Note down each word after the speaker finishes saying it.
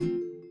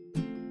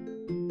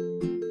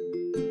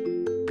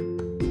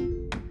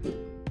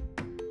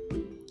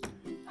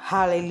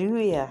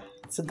Hallelujah.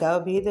 To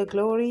God be the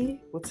glory.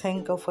 We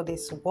thank God for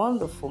this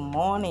wonderful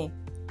morning.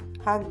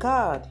 Our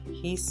God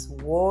is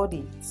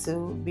worthy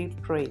to be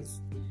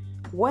praised.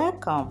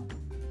 Welcome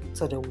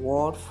to the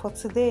word for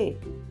today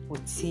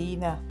with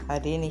Tina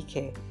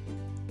Adenike.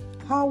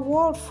 Our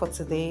word for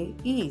today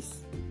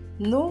is,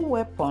 no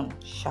weapon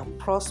shall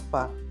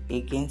prosper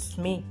against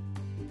me.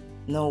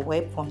 No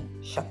weapon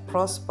shall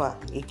prosper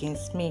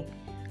against me.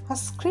 Our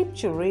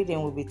scripture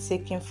reading will be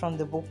taken from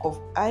the book of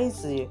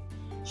Isaiah,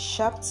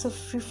 chapter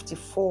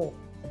 54,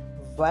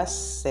 verse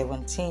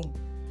 17.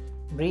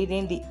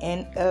 Reading the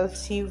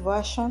NLT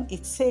version,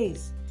 it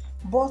says,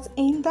 "But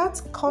in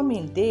that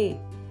coming day,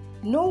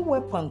 no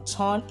weapon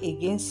turned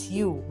against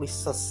you will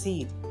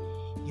succeed.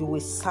 You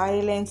will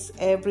silence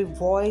every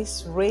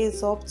voice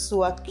raised up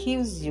to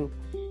accuse you.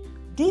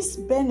 These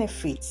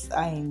benefits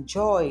are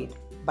enjoyed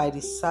by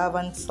the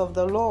servants of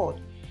the Lord.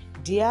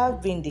 Their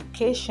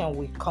vindication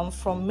will come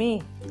from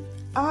me.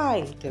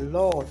 I, the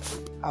Lord,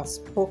 have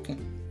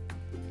spoken."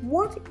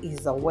 What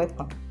is a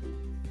weapon?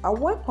 A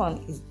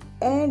weapon is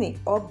any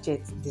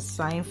object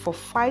designed for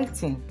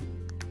fighting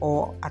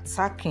or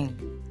attacking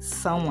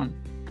someone.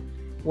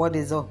 What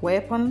is a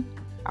weapon?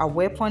 A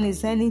weapon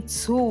is any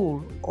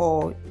tool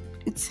or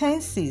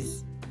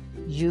utensils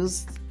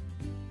used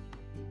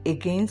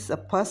against a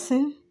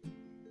person,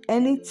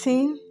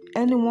 anything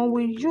anyone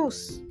will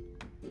use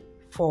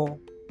for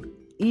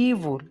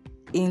evil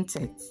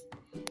intent.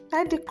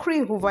 I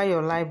decree over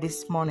your life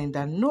this morning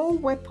that no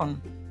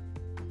weapon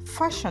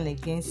fashioned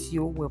against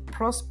you will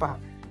prosper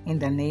in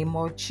the name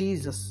of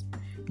Jesus.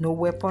 No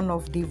weapon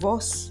of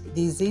divorce,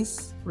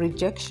 disease,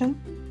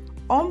 rejection,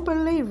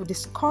 unbelief,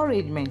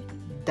 discouragement,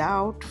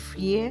 doubt,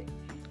 fear,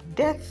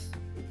 death,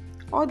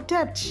 or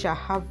debt shall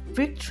have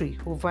victory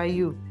over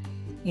you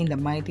in the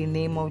mighty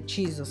name of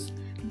Jesus.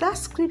 That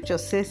scripture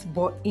says,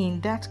 but in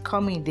that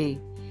coming day,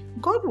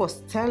 God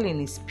was telling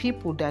his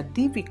people that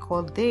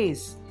difficult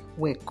days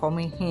were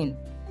coming in.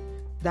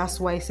 That's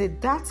why he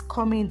said that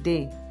coming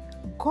day,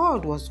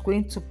 God was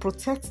going to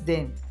protect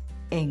them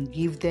and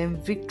give them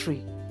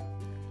victory.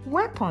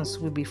 Weapons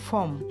will be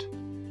formed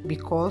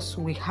because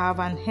we have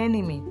an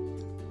enemy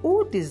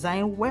who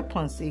designed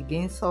weapons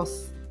against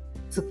us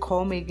to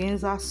come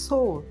against our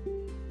soul,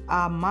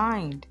 our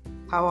mind,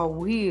 our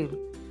will,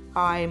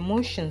 our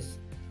emotions,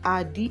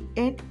 our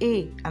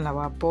DNA, and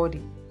our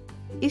body.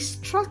 His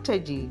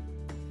strategy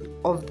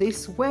of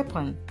this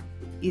weapon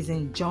is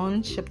in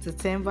John chapter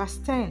 10, verse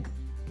 10.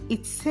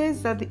 It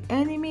says that the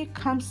enemy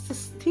comes to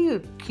steal,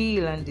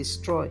 kill, and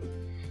destroy,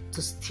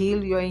 to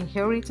steal your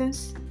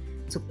inheritance,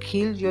 to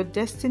kill your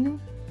destiny,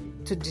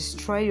 to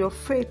destroy your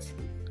faith.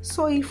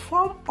 So he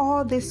formed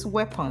all these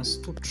weapons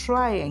to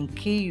try and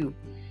kill you,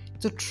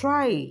 to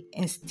try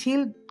and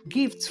steal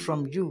gifts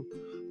from you,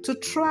 to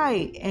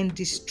try and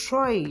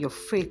destroy your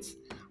faith.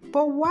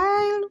 But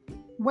while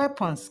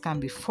weapons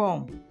can be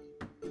formed,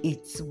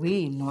 it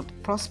will not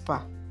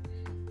prosper.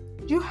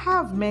 You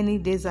have many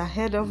days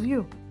ahead of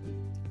you.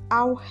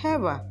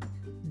 However,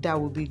 there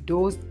will be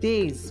those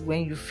days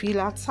when you feel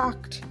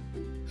attacked,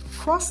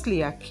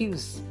 falsely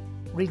accused,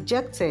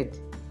 rejected,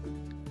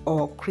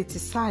 or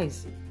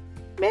criticized.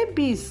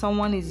 Maybe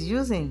someone is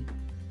using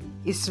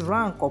his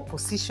rank or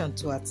position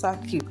to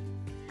attack you,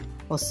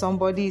 or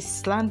somebody is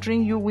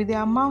slandering you with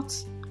their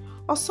mouth,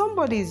 or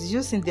somebody is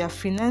using their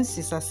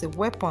finances as a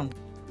weapon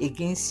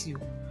against you,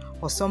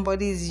 or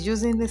somebody is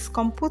using this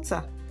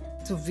computer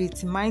to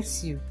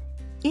victimize you.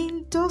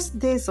 In those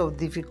days of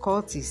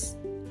difficulties,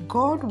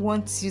 God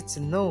wants you to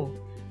know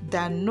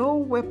that no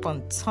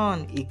weapon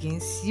turned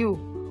against you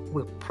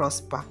will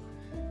prosper.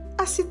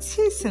 As it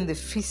is in the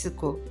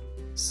physical,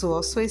 so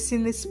also is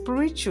in the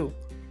spiritual.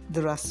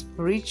 There are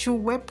spiritual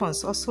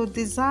weapons also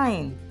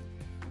designed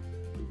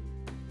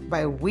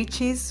by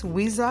witches,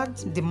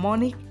 wizards,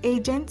 demonic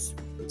agents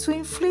to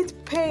inflict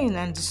pain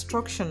and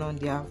destruction on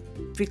their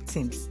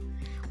victims.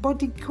 But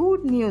the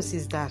good news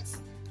is that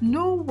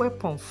no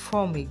weapon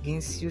formed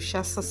against you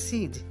shall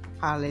succeed.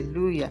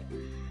 Hallelujah.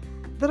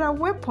 There are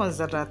weapons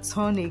that are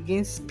turned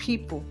against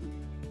people.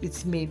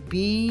 It may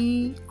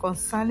be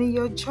concerning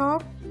your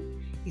job.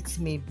 It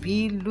may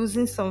be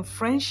losing some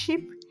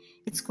friendship.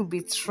 It could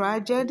be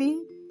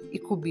tragedy.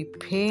 It could be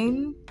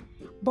pain.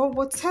 But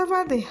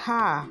whatever they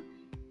are,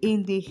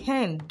 in the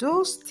end,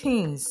 those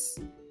things,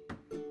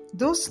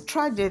 those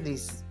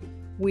tragedies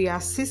will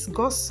assist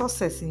God's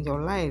success in your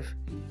life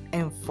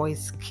and for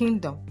his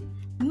kingdom.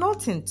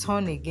 Nothing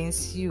turned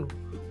against you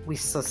will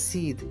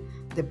succeed.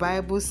 The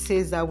Bible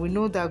says that we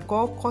know that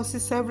God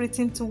causes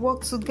everything to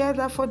work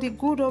together for the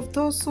good of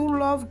those who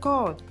love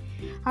God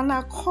and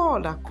are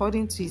called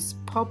according to his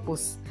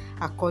purpose,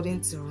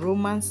 according to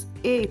Romans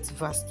 8,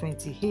 verse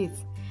 28.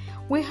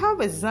 We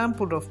have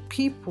example of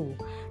people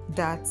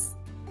that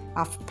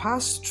have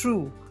passed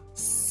through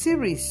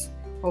series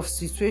of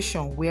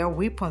situations where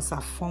weapons are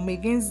formed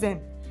against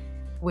them.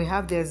 We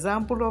have the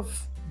example of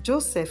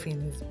Joseph in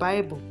his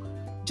Bible.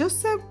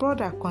 Joseph's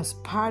brother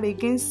conspired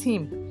against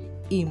him.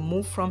 He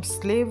moved from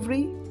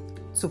slavery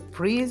to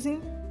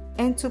prison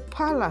and to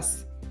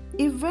palace.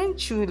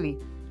 Eventually,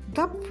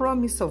 That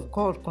promise of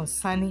God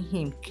concerning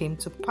him came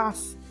to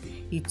pass.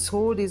 He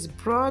told his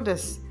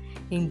brothers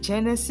in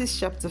Genesis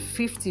chapter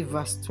 50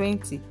 verse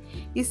 20,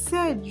 he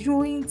said,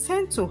 "You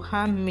intend to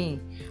harm me,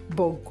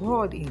 but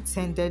God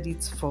intended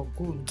it for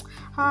good."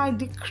 I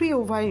decree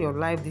over your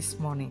life this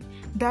morning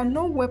that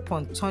no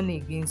weapon turned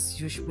against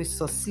you will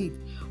succeed.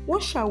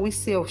 What shall we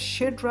say of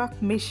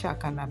Shadrach, Meshach,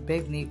 and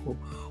Abednego,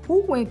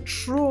 who were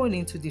thrown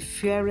into the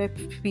fiery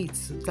pit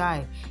to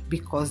die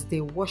because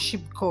they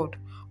worshipped God?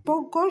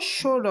 But God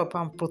showed up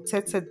and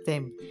protected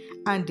them,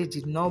 and they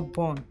did not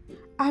burn.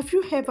 Have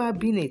you ever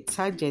been a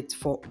target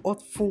for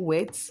hurtful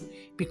words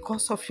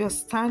because of your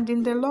stand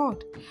in the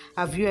Lord?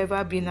 Have you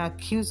ever been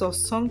accused of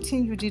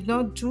something you did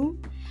not do?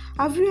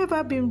 Have you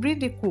ever been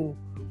ridiculed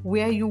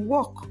where you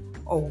work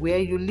or where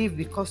you live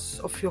because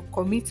of your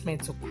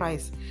commitment to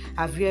Christ?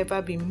 Have you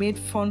ever been made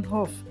fun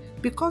of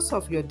because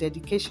of your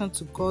dedication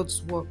to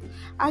God's work?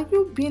 Are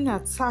you being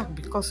attacked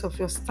because of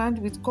your stand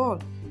with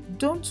God?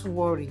 Don't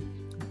worry,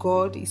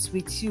 God is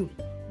with you.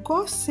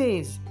 God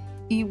says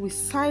He will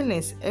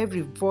silence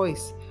every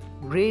voice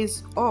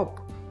raised up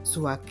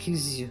to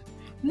accuse you.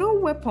 No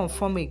weapon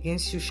formed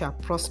against you shall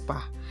prosper.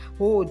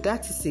 Oh,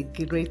 that is a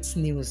great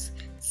news.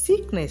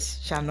 Sickness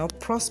shall not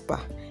prosper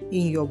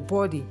in your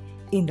body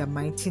in the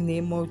mighty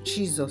name of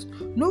Jesus.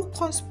 No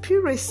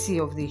conspiracy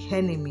of the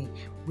enemy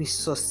will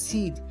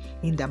succeed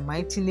in the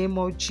mighty name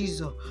of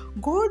Jesus.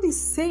 God is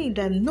saying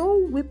that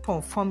no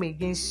weapon formed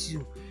against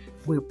you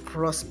will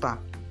prosper.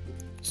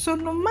 So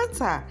no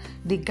matter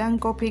the gang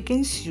up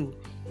against you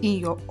in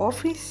your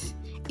office,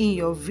 in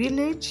your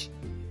village,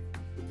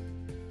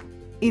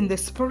 in the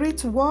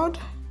spirit world,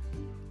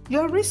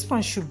 your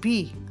response should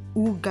be,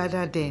 who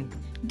gathered them?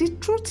 The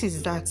truth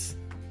is that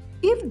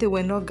if they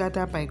were not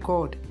gathered by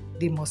God,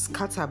 they must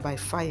scatter by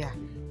fire.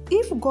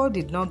 If God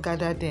did not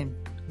gather them,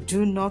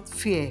 do not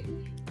fear.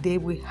 They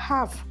will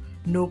have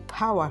no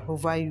power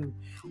over you.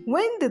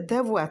 When the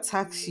devil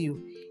attacks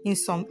you in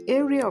some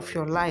area of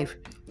your life,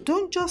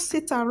 don't just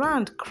sit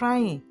around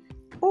crying.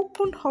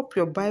 Open up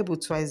your Bible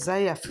to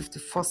Isaiah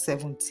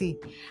 54:17.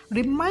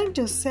 Remind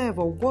yourself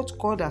of what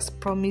God has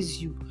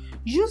promised you.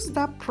 Use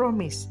that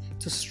promise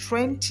to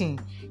strengthen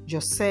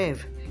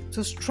yourself,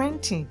 to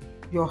strengthen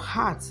your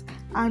heart,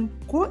 and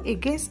go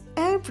against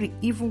every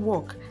evil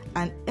work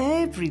and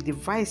every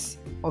device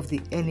of the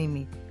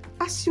enemy.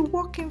 As you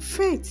walk in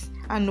faith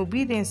and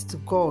obedience to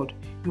God,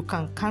 you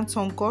can count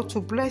on God to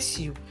bless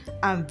you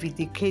and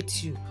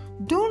vindicate you.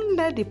 Don't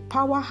let the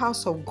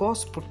powerhouse of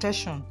God's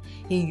protection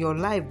in your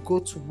life go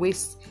to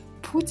waste.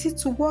 Put it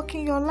to work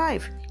in your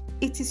life.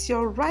 It is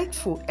your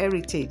rightful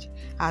heritage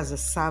as a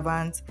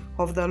servant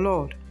of the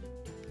Lord.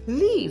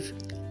 Live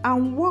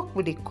and walk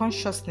with the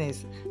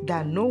consciousness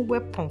that no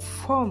weapon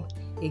formed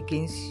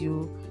against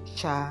you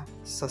shall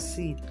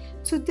succeed.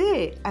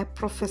 Today, I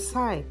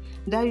prophesy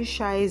that you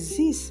shall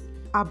exist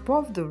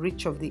above the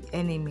reach of the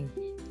enemy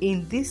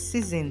in this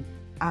season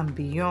and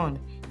beyond,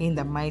 in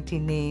the mighty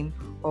name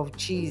of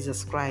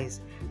Jesus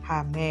Christ.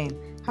 Amen.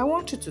 I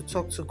want you to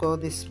talk to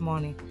God this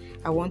morning.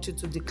 I want you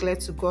to declare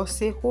to God,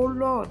 say, "Oh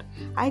Lord,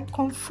 I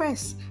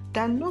confess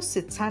that no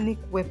satanic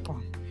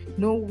weapon,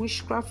 no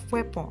witchcraft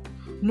weapon,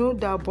 no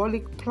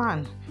diabolic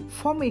plan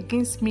formed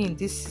against me in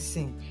this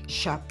season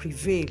shall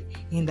prevail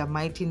in the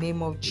mighty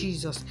name of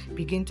Jesus."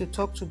 Begin to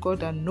talk to God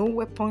that no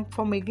weapon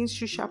formed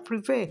against you shall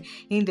prevail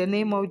in the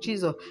name of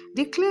Jesus.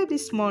 Declare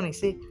this morning,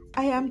 say,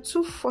 "I am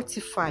too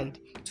fortified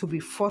to be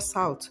forced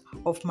out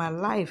of my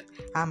life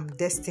and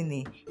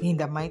destiny in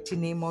the mighty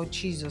name of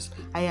Jesus."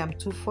 I am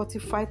too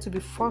fortified to be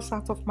forced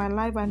out of my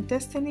life and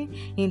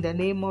destiny in the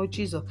name of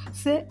Jesus.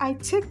 Say, "I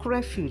take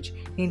refuge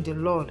in the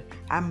Lord.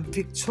 I'm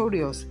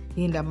victorious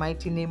in the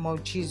mighty name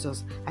of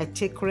Jesus." I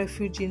take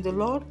refuge in the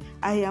Lord.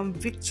 I am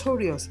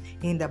victorious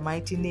in the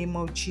mighty name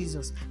of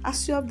Jesus.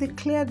 As you have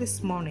declared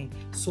this morning,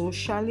 so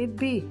shall it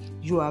be.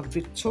 You are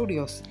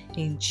victorious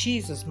in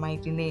Jesus'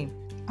 mighty name.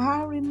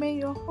 I remain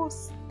your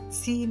host,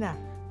 Tina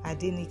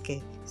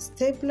Adenike.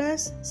 Stay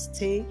blessed,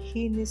 stay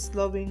in His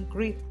loving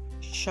grip.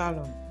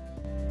 Shalom.